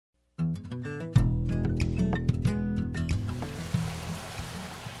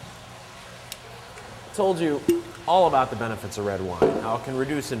told you all about the benefits of red wine, how it can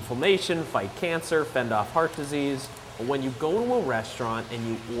reduce inflammation, fight cancer, fend off heart disease. But when you go to a restaurant and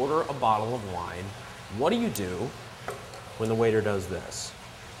you order a bottle of wine, what do you do when the waiter does this?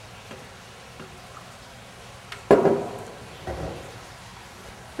 If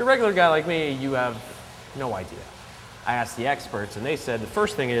you're a regular guy like me, you have no idea. I asked the experts and they said the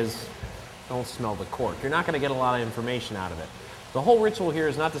first thing is don't smell the cork. You're not going to get a lot of information out of it. The whole ritual here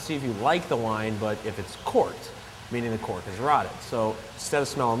is not to see if you like the wine, but if it's corked, meaning the cork is rotted. So instead of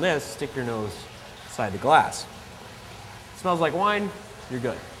smelling this, stick your nose inside the glass. It smells like wine, you're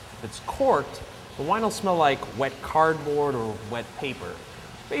good. If it's corked, the wine will smell like wet cardboard or wet paper.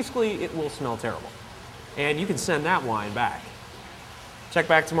 Basically, it will smell terrible. And you can send that wine back. Check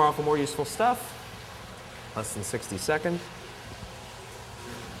back tomorrow for more useful stuff. Less than 60 seconds.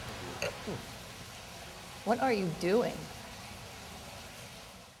 What are you doing?